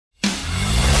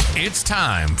It's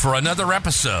time for another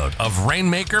episode of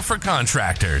Rainmaker for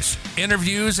Contractors.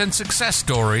 Interviews and success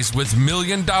stories with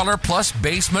million-dollar-plus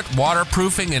basement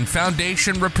waterproofing and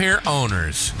foundation repair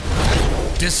owners.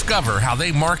 Discover how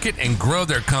they market and grow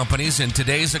their companies in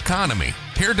today's economy.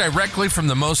 Hear directly from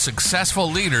the most successful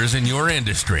leaders in your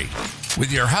industry.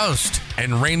 With your host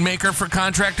and Rainmaker for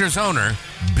Contractors owner,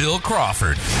 Bill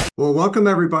Crawford. Well, welcome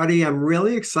everybody. I'm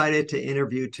really excited to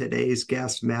interview today's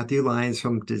guest, Matthew Lyons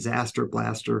from Disaster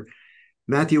Blaster.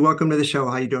 Matthew, welcome to the show.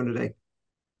 How are you doing today?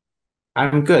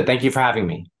 I'm good. Thank you for having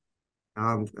me.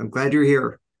 I'm glad you're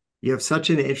here. You have such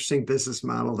an interesting business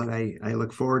model that I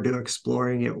look forward to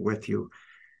exploring it with you.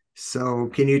 So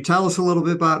can you tell us a little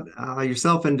bit about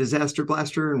yourself and Disaster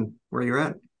Blaster and where you're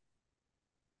at?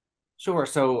 Sure.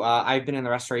 So I've been in the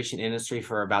restoration industry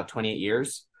for about 28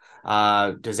 years.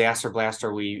 Disaster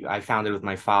Blaster, I founded with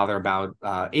my father about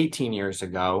 18 years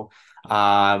ago,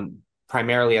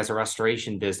 primarily as a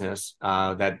restoration business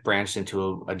that branched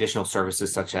into additional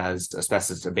services such as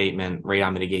asbestos abatement,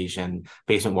 radon mitigation,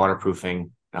 basement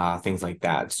waterproofing, things like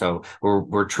that. So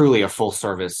we're truly a full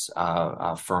service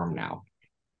firm now.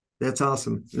 That's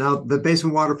awesome. Now, the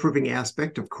basement waterproofing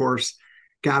aspect, of course,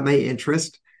 got my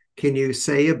interest. Can you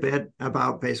say a bit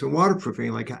about basement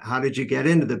waterproofing? Like, how did you get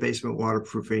into the basement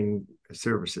waterproofing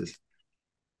services?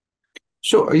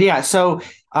 Sure. Yeah. So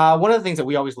one of the things that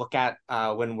we always look at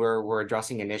when we're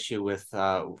addressing an issue with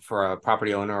for a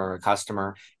property owner or a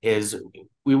customer is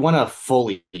we want to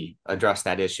fully address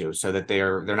that issue so that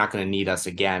they're not going to need us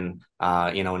again,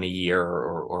 in a year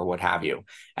or what have you.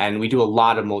 And we do a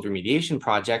lot of mold remediation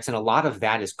projects, and a lot of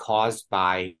that is caused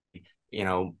by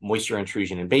moisture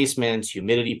intrusion in basements,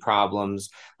 humidity problems,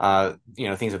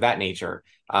 things of that nature.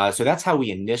 So that's how we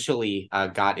initially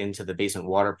got into the basement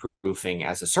waterproofing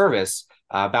as a service.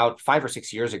 About 5 or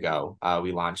 6 years ago,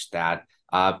 we launched that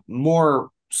more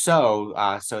so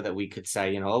that we could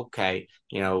say, okay,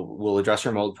 we'll address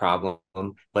your mold problem,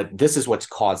 but this is what's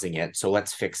causing it. So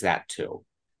let's fix that too.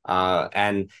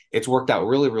 And it's worked out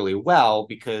really, really well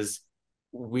because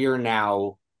we're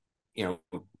now,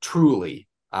 truly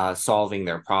solving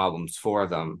their problems for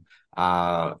them.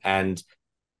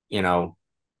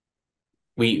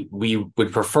 We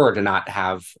would prefer to not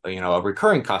have, a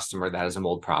recurring customer that has a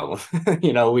mold problem.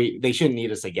 They shouldn't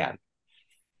need us again.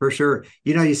 For sure.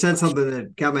 You said something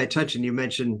that got my attention. You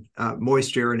mentioned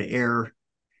moisture and air.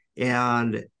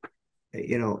 And,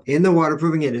 in the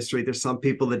waterproofing industry, there's some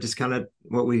people that just kind of,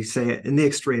 what we say in the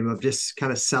extreme of just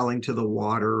kind of selling to the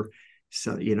water.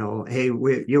 So, hey,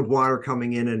 you have water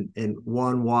coming in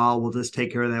one wall. We'll just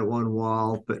take care of that one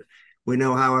wall. But we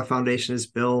know how a foundation is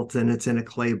built, and it's in a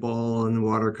clay bowl, and the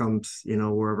water comes,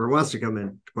 wherever it wants to come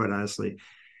in, quite honestly.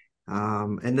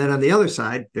 And then on the other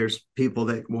side, there's people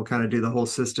that will kind of do the whole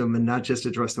system and not just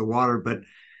address the water, but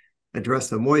address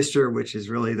the moisture, which is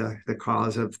really the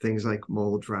cause of things like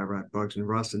mold, dry rot, bugs, and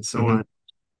rust, and so on.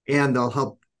 And they'll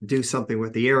help do something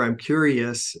with the air. I'm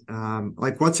curious,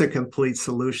 what's a complete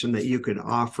solution that you could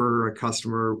offer a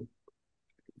customer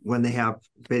when they have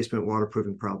basement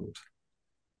waterproofing problems?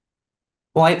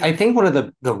 Well, I think one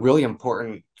of the really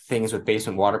important things with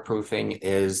basement waterproofing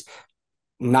is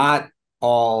not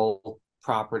all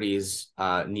properties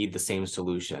need the same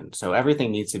solution. So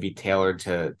everything needs to be tailored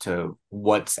to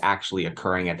what's actually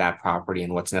occurring at that property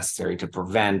and what's necessary to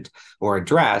prevent or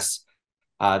address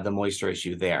the moisture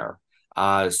issue there.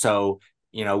 So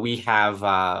we have,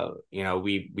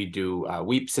 we do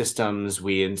weep systems,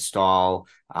 we install,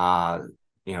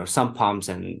 sump pumps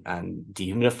and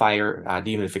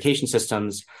dehumidification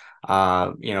systems,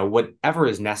 whatever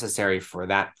is necessary for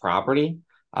that property.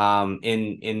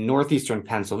 In northeastern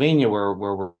Pennsylvania, where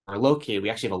we're located, we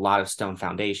actually have a lot of stone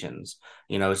foundations.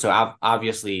 So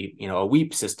obviously, a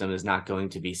weep system is not going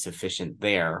to be sufficient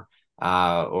there.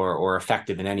 Or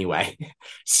effective in any way.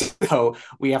 So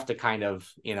we have to kind of,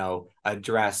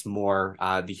 address more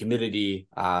the humidity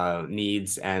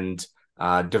needs and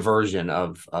diversion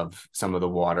of some of the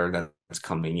water that's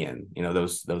coming in,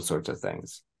 those sorts of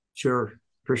things. Sure,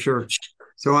 for sure.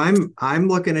 So I'm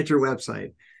looking at your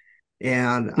website,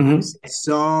 and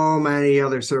so many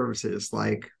other services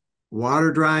like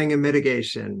water drying and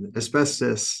mitigation,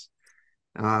 asbestos,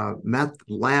 meth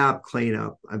lab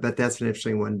cleanup. I bet that's an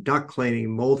interesting one. Duct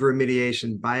cleaning, mold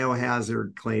remediation,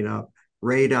 biohazard cleanup,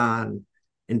 radon,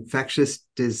 infectious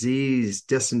disease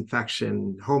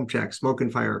disinfection, home check, smoke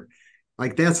and fire.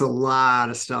 That's a lot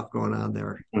of stuff going on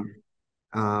there.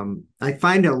 I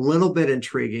find it a little bit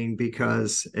intriguing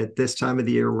because at this time of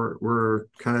the year, we're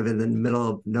kind of in the middle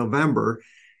of November.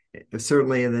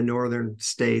 Certainly in the northern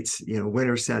states,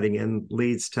 winter setting in,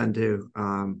 leads tend to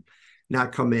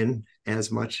not come in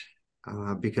as much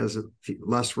because of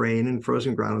less rain and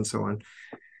frozen ground and so on.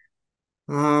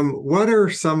 What are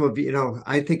some of,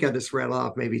 I think I just rattled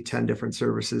off maybe 10 different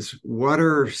services. What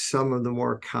are some of the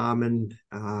more common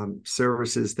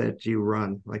services that you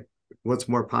run? Like what's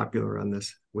more popular on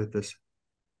this with this?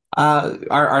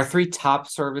 Our three top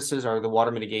services are the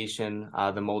water mitigation,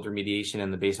 the mold remediation,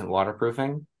 and the basement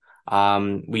waterproofing.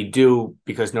 We do,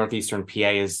 because Northeastern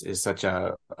PA is such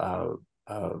a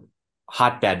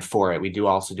hotbed for it. We do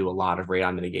also do a lot of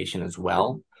radon mitigation as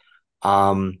well.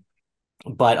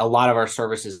 But a lot of our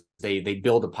services, they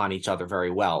build upon each other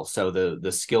very well. So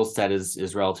the skill set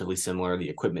is relatively similar. The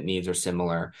equipment needs are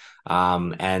similar.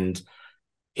 And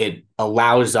it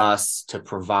allows us to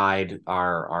provide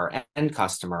our end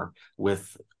customer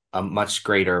with a much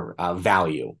greater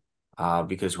value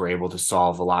because we're able to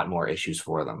solve a lot more issues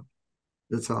for them.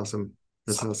 That's awesome.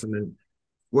 That's awesome. And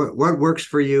what works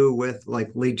for you with like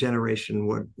lead generation?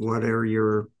 What are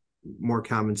your more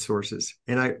common sources?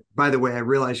 And by the way, I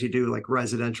realize you do like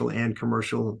residential and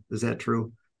commercial. Is that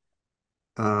true?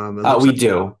 We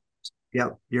do.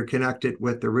 Yep, you're connected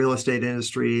with the real estate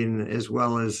industry and as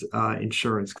well as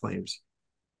insurance claims.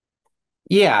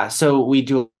 Yeah, so we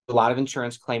do a lot of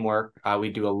insurance claim work. We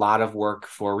do a lot of work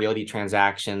for realty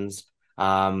transactions.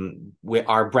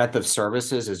 Our breadth of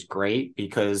services is great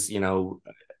because,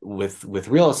 with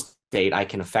real estate, I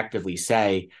can effectively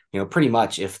say, pretty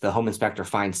much if the home inspector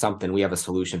finds something, we have a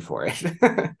solution for it.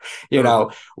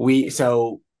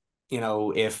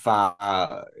 If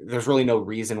there's really no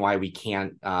reason why we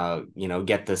can't,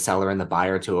 get the seller and the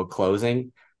buyer to a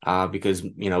closing, because,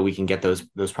 we can get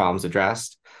those problems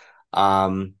addressed.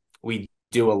 We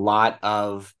do a lot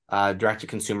of direct to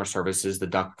consumer services, the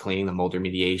duct cleaning, the mold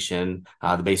remediation,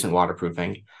 the basement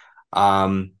waterproofing.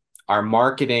 Our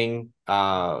marketing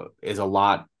is a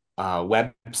lot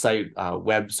website,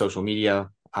 web, social media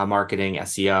marketing,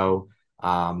 SEO.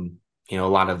 A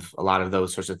lot of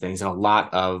those sorts of things, and a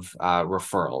lot of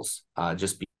referrals,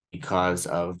 just because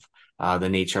of the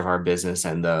nature of our business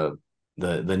and the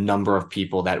number of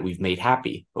people that we've made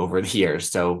happy over the years.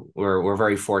 So we're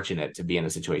very fortunate to be in a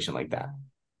situation like that.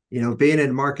 Being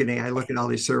in marketing, I look at all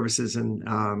these services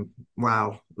and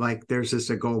wow, like there's just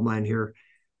a gold mine here.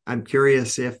 I'm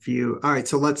curious all right,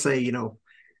 so let's say,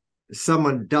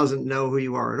 someone doesn't know who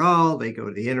you are at all. They go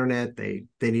to the internet, they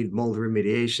need mold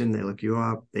remediation, they look you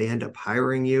up, they end up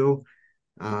hiring you.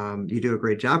 You do a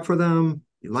great job for them,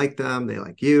 you like them, they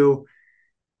like you.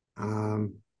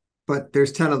 But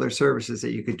there's 10 other services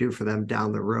that you could do for them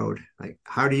down the road. Like,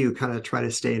 how do you kind of try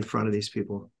to stay in front of these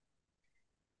people?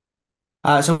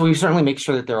 So we certainly make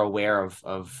sure that they're aware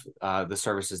of the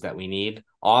services that we need.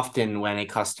 Often when a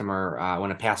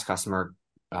past customer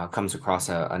comes across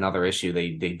another issue,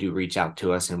 they do reach out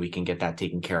to us and we can get that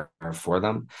taken care of for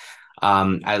them.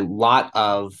 A lot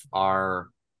of our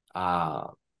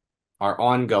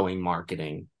ongoing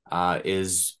marketing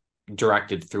is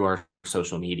directed through our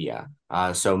social media.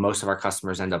 So most of our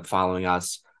customers end up following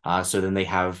us. So then they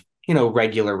have,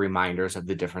 regular reminders of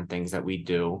the different things that we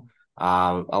do.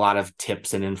 A lot of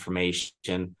tips and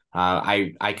information.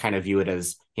 I kind of view it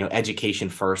as, education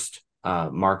first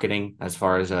marketing as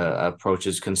far as a approach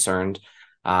is concerned,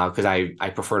 because I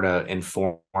prefer to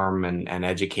inform and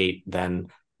educate than,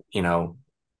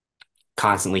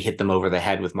 constantly hit them over the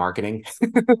head with marketing.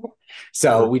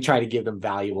 So we try to give them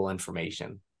valuable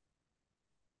information.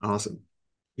 Awesome.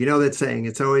 That saying,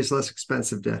 it's always less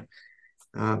expensive to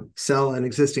sell an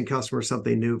existing customer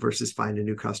something new versus find a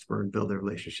new customer and build a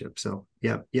relationship. So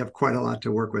yeah, you have quite a lot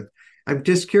to work with. I'm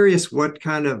just curious, what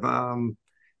kind of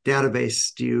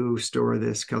database do you store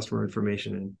this customer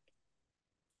information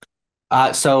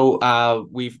in? So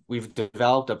we've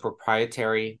developed a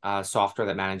proprietary software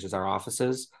that manages our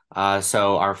offices.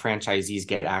 So our franchisees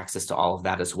get access to all of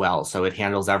that as well. So it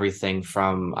handles everything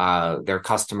from their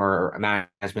customer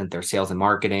management, their sales and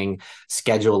marketing,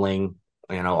 scheduling,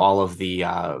 all of the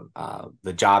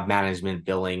job management,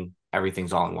 billing,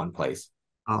 everything's all in one place.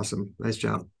 Awesome. Nice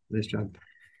job.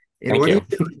 And Thank you.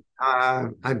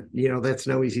 That's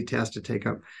no easy task to take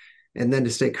up, and then to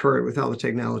stay current with all the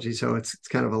technology. So it's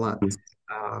kind of a lot.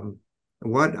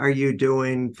 What are you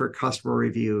doing for customer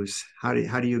reviews? How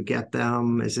do you get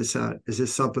them? Is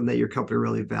this something that your company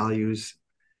really values?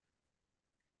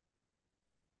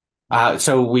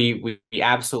 So we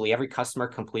absolutely, every customer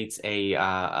completes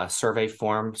a survey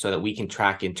form so that we can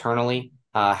track internally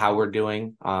how we're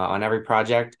doing on every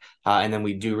project, and then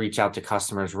we do reach out to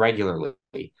customers regularly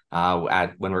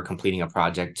when we're completing a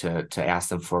project to ask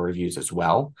them for reviews as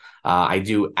well. I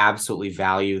do absolutely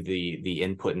value the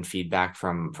input and feedback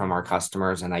from our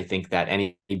customers, and I think that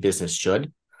any business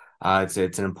should. It's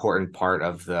an important part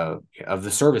of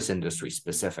the service industry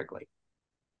specifically.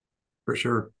 For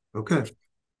sure. Okay.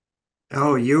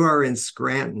 Oh, you are in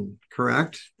Scranton,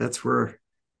 correct? That's where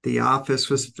The Office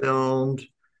was filmed.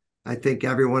 I think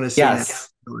everyone has seen that Yes,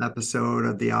 episode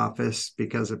of The Office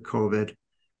because of COVID.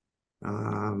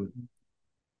 Um,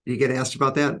 you get asked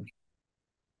about that?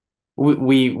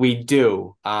 we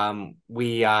do.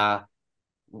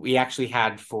 We actually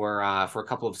had for a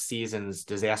couple of seasons,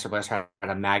 Disaster Blast had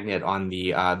a magnet on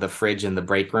the fridge in the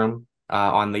break room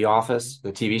on The Office,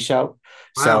 the TV show.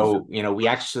 Wow. So we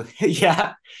actually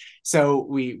yeah. So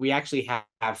we actually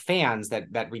have fans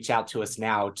that reach out to us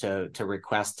now to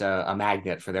request a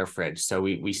magnet for their fridge. So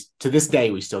we to this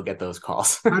day we still get those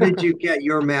calls. How did you get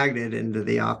your magnet into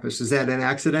The Office? Is that an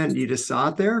accident? You just saw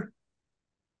it there?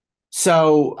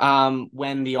 So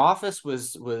when The Office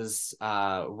was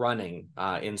running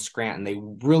in Scranton, they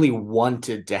really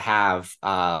wanted to have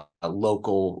a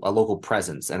local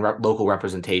presence and local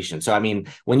representation. So I mean,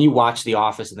 when you watch The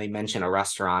Office and they mention a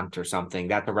restaurant or something,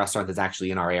 that the restaurant is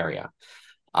actually in our area.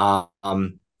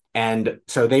 Um, and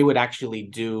so they would actually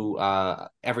do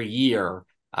every year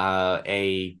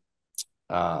a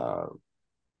uh,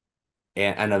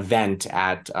 an event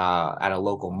at a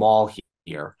local mall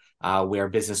here, where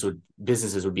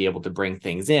businesses would be able to bring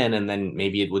things in, and then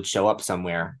maybe it would show up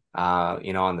somewhere,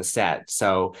 on the set.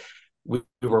 So we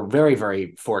were very,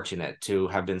 very fortunate to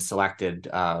have been selected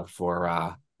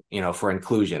for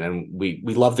inclusion, and we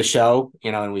love the show,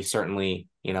 and we certainly,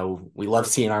 we love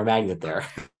seeing our magnet there.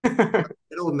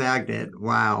 Little magnet,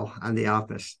 wow, on The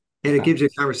Office. And it gives you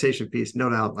a conversation piece, no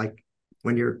doubt, like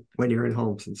when you're in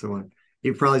homes and so on.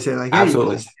 You probably say, like, hey, you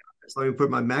Absolutely. watch The Office. Let me put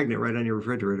my magnet right on your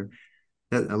refrigerator.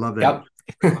 I love that.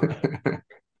 Yep.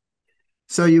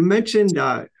 So you mentioned,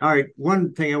 all right,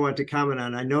 one thing I want to comment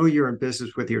on. I know you're in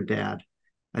business with your dad.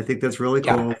 I think that's really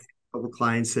Yeah. cool. A couple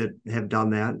clients that have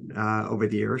done that over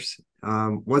the years.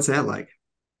 What's that like?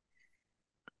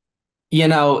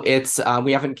 It's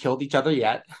we haven't killed each other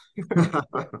yet.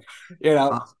 you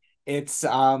know Awesome. it's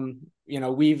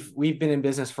we've been in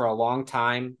business for a long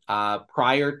time.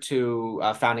 Prior to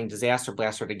founding Disaster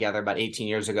Blaster together about 18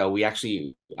 years ago, we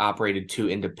actually operated two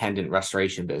independent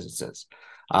restoration businesses.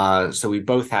 So we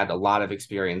both had a lot of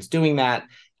experience doing that,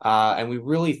 and we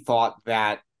really thought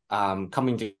that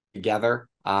coming together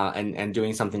and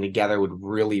doing something together would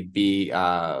really be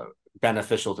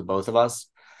beneficial to both of us.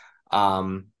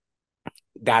 um,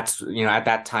 that's at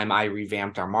that time I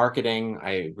revamped our marketing,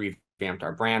 I revamped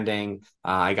our branding.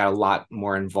 I got a lot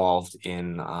more involved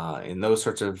in those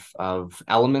sorts of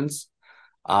elements.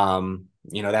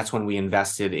 That's when we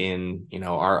invested in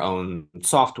our own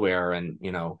software and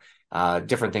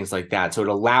different things like that. So it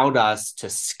allowed us to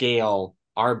scale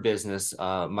our business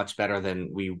much better than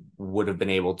we would have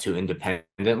been able to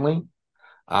independently.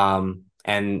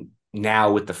 And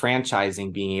now with the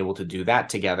franchising, being able to do that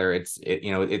together, it's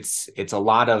a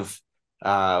lot of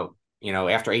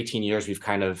after 18 years, we've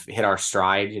kind of hit our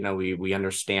stride. We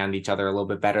understand each other a little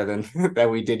bit better than than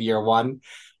we did year one.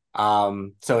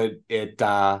 So it's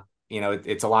a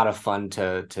lot of fun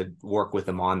to work with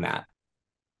him on that.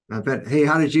 I bet. Hey,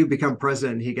 how did you become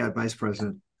president and he got vice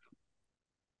president?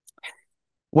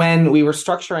 When we were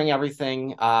structuring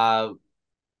everything, I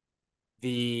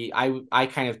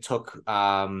kind of took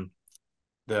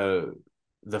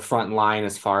the front line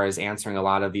as far as answering a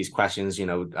lot of these questions,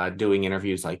 doing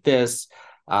interviews like this.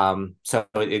 So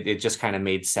it just kind of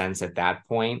made sense at that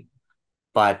point.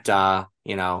 But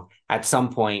at some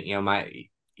point,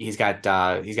 he's got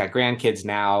grandkids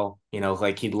now,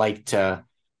 like he'd like to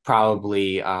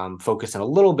probably focus in a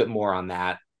little bit more on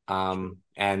that.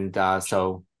 And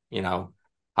so,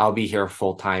 I'll be here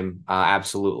full time.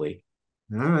 Absolutely.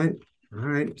 All right. All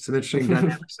right. Some interesting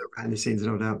dynamics behind the scenes,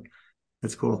 no doubt.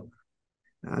 That's cool.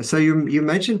 So you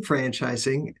mentioned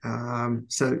franchising.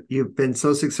 So you've been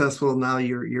so successful now.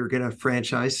 You're going to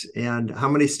franchise. And how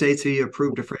many states are you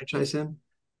approved to franchise in?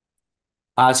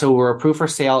 So we're approved for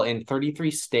sale in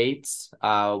 33 states,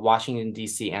 Washington,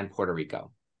 D.C., and Puerto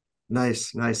Rico.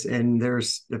 Nice, nice. And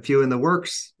there's a few in the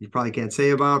works you probably can't say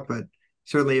about, but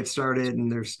certainly have started,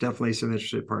 and there's definitely some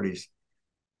interested parties.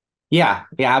 Yeah,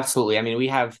 yeah, absolutely. I mean, we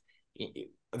have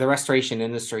the restoration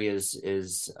industry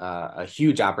is a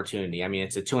huge opportunity. I mean,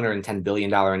 it's a $210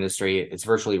 billion industry. It's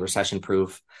virtually recession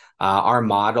proof. Our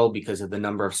model, because of the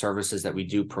number of services that we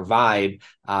do provide,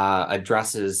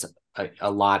 addresses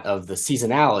a lot of the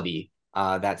seasonality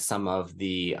that some of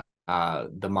the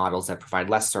models that provide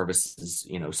less services,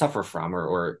 suffer from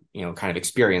or kind of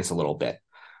experience a little bit.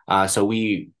 So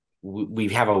we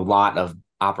have a lot of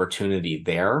opportunity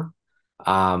there.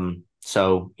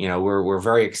 So, we're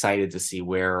very excited to see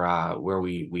where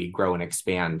we grow and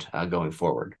expand going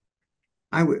forward.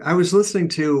 I was listening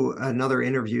to another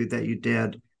interview that you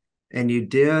did, and you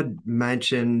did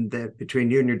mention that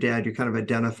between you and your dad, you kind of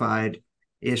identified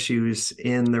issues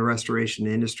in the restoration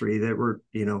industry that were,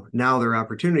 now there are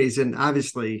opportunities. And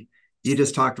obviously, you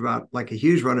just talked about like a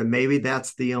huge one, and maybe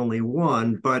that's the only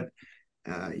one. But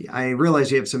I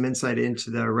realize you have some insight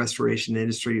into the restoration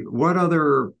industry. What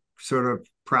other sort of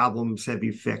problems have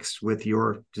you fixed with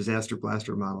your disaster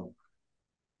blaster model?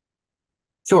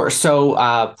 Sure. So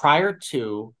prior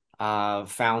to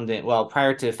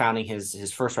founding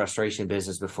his first restoration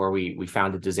business before we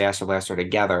founded Disaster Blaster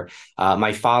together,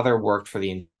 my father worked for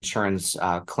the insurance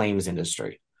claims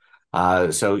industry.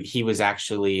 So he was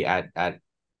actually at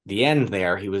the end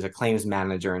there. He was a claims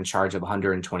manager in charge of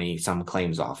 120 some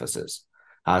claims offices.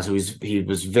 So he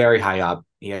was very high up.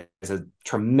 He has a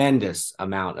tremendous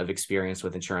amount of experience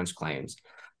with insurance claims.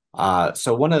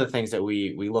 So one of the things that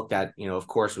we looked at, of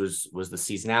course, was the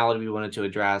seasonality we wanted to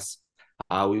address.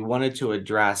 We wanted to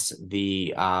address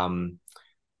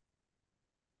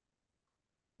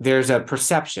there's a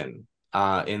perception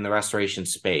in the restoration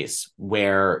space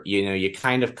where, you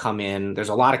kind of come in, there's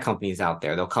a lot of companies out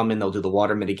there. They'll come in, they'll do the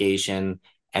water mitigation,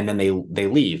 and then they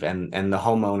leave, and the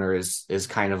homeowner is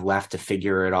kind of left to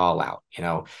figure it all out.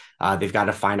 They've got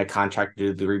to find a contractor to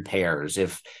do the repairs.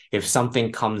 If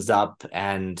something comes up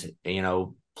and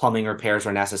plumbing repairs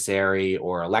are necessary,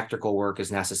 or electrical work is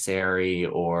necessary,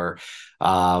 or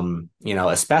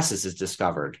asbestos is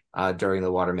discovered during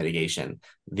the water mitigation,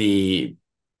 the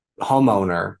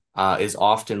homeowner is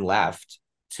often left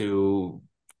to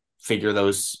figure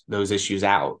those issues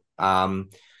out.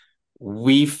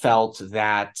 We felt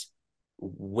that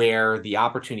where the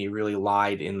opportunity really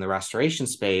lied in the restoration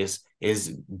space is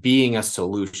being a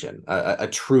solution, a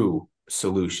true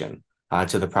solution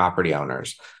to the property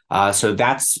owners. So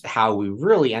that's how we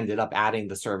really ended up adding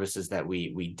the services that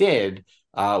we did,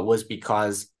 was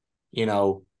because,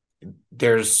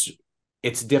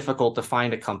 it's difficult to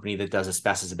find a company that does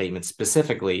asbestos abatement,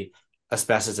 specifically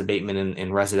asbestos abatement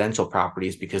in residential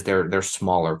properties, because they're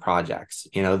smaller projects.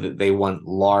 They want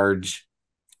large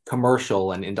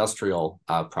commercial and industrial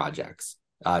projects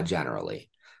generally.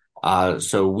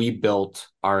 So we built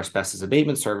our asbestos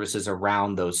abatement services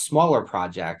around those smaller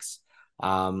projects,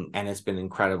 and it's been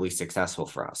incredibly successful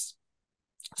for us.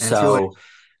 That's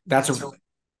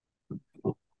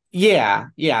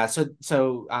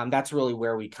really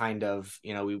where we kind of,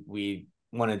 we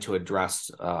wanted to address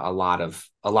a lot of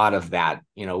that,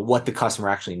 what the customer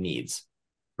actually needs.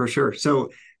 For sure. So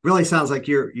really sounds like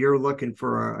you're looking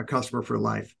for a customer for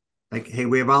life. Like, hey,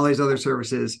 we have all these other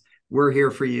services. We're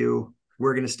here for you.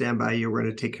 We're going to stand by you. We're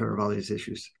going to take care of all these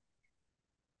issues.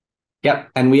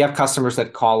 Yep. And we have customers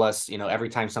that call us, every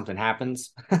time something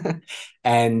happens,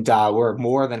 and we're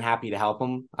more than happy to help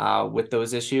them with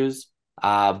those issues.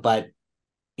 But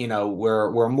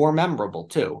we're more memorable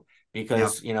too,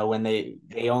 because when they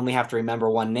only have to remember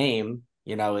one name,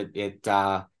 it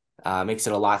makes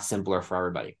it a lot simpler for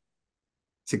everybody.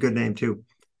 It's a good name too.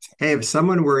 Hey, if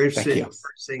someone were interested in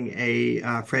purchasing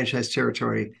a franchise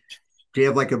territory, do you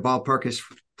have like a ballparkish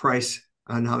price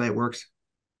on how that works?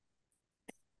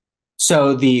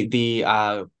 So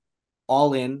the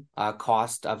all-in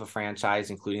cost of a franchise,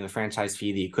 including the franchise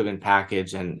fee, the equipment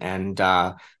package, and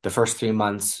the first 3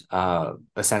 months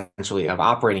essentially of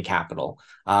operating capital,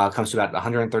 comes to about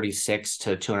 136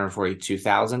 to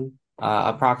 242,000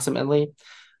 approximately.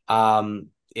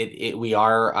 We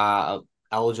are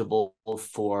eligible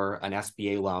for an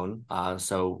SBA loan,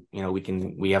 so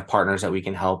we have partners that we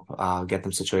can help get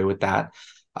them situated with that.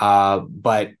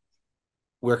 But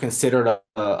we're considered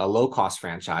a low-cost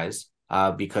franchise.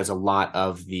 Because a lot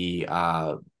of it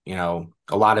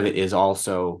is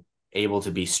also able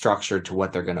to be structured to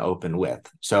what they're going to open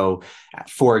with. So,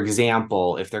 for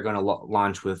example, if they're going to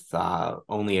launch with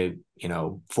only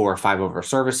 4 or 5 of our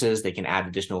services, they can add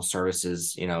additional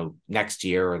services, next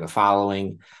year or the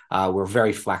following. We're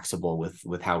very flexible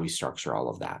with how we structure all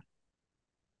of that.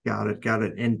 Got it.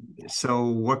 And so,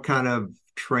 what kind of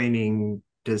training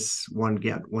does one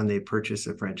get when they purchase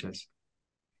a franchise?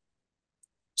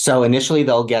 So initially,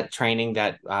 they'll get training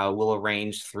that we'll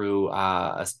arrange through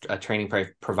a training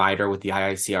provider with the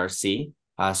IICRC.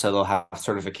 So they'll have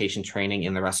certification training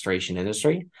in the restoration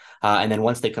industry. And then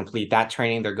once they complete that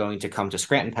training, they're going to come to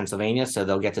Scranton, Pennsylvania. So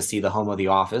they'll get to see the home of the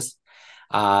office.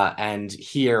 And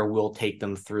here we'll take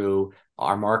them through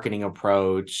our marketing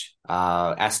approach,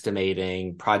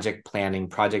 estimating, project planning,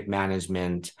 project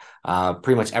management,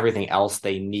 pretty much everything else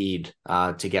they need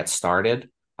to get started.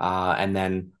 And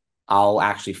then I'll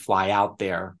actually fly out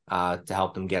there to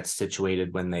help them get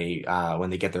situated when they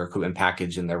get their equipment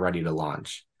package and they're ready to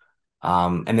launch.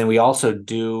 And then we also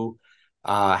do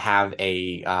have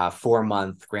a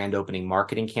 4-month grand opening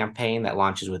marketing campaign that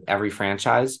launches with every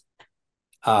franchise.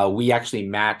 We actually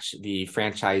match the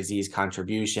franchisee's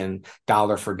contribution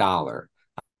dollar for dollar.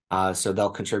 So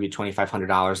they'll contribute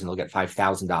 $2,500 and they'll get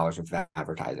 $5,000 of that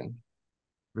advertising.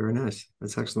 Very nice.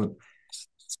 That's excellent.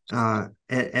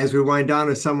 As we wind down,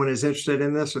 if someone is interested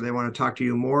in this or they want to talk to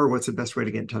you more, what's the best way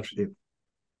to get in touch with you?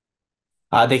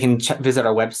 They can visit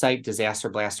our website,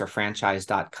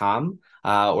 disasterblasterfranchise.com,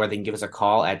 or they can give us a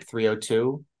call at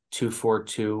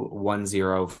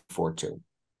 302-242-1042.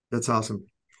 That's awesome.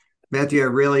 Matthew, I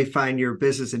really find your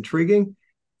business intriguing.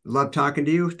 Love talking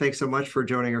to you. Thanks so much for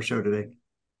joining our show today.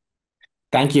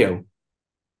 Thank you.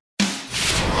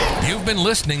 You've been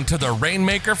listening to the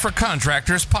Rainmaker for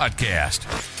Contractors podcast,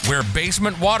 where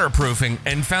basement waterproofing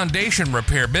and foundation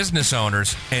repair business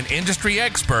owners and industry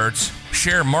experts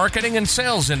share marketing and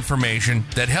sales information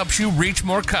that helps you reach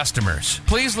more customers.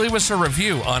 Please leave us a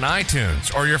review on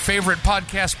iTunes or your favorite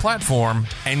podcast platform,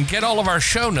 and get all of our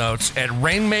show notes at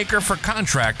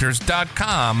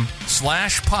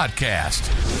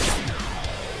rainmakerforcontractors.com/podcast.